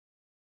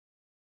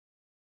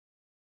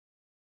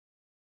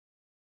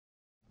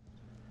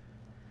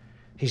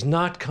He's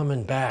not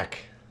coming back.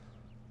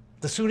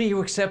 The sooner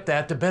you accept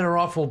that, the better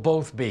off we'll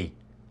both be.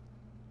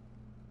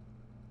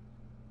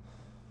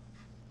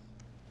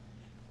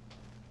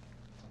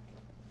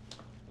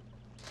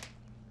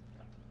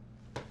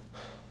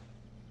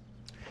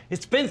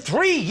 It's been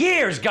 3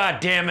 years,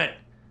 goddammit!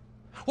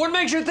 What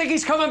makes you think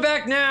he's coming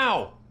back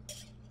now?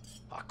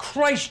 Oh,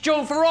 Christ,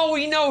 Joan, for all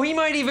we know, he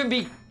might even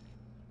be...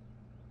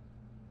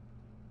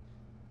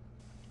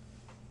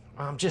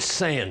 I'm just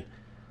saying,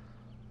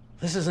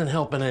 this isn't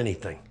helping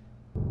anything.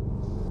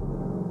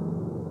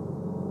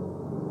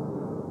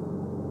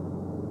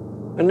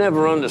 I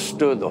never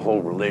understood the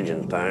whole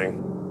religion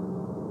thing.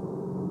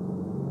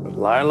 But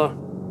Lila,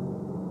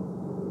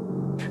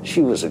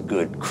 she was a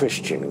good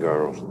Christian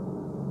girl.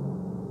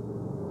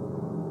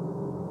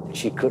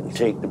 She couldn't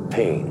take the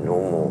pain no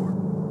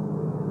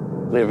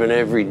more. Living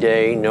every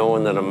day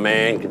knowing that a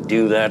man could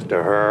do that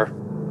to her.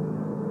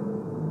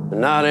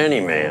 And not any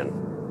man.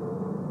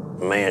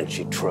 A man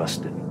she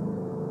trusted.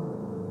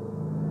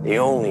 The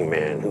only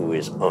man who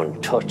is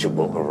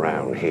untouchable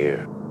around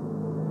here.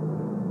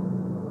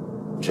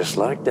 Just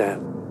like that,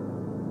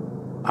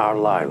 our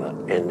Lila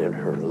ended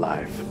her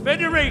life. The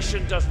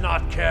Federation does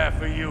not care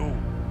for you.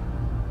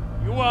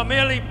 You are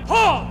merely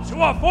pawns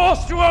who are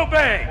forced to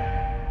obey.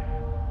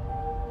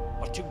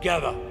 But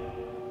together,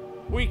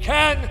 we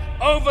can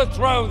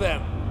overthrow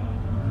them.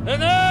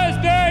 And as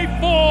they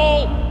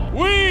fall,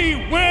 we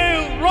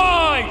will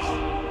rise.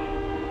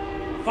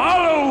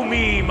 Follow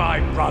me, my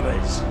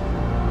brothers.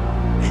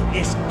 And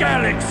this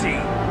galaxy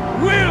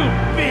will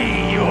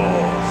be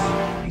yours.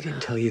 I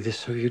didn't tell you this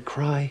so you'd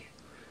cry.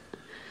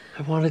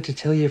 I wanted to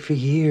tell you for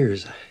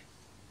years. I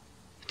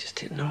just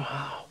didn't know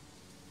how.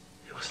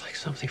 It was like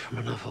something from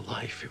another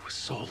life. It was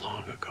so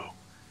long ago.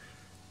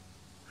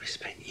 I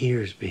spent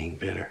years being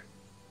bitter.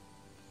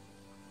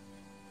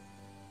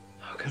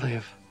 How could I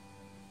have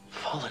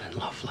fallen in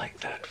love like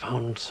that?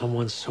 Found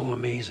someone so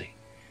amazing,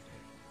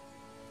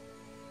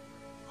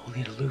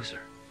 only to lose her?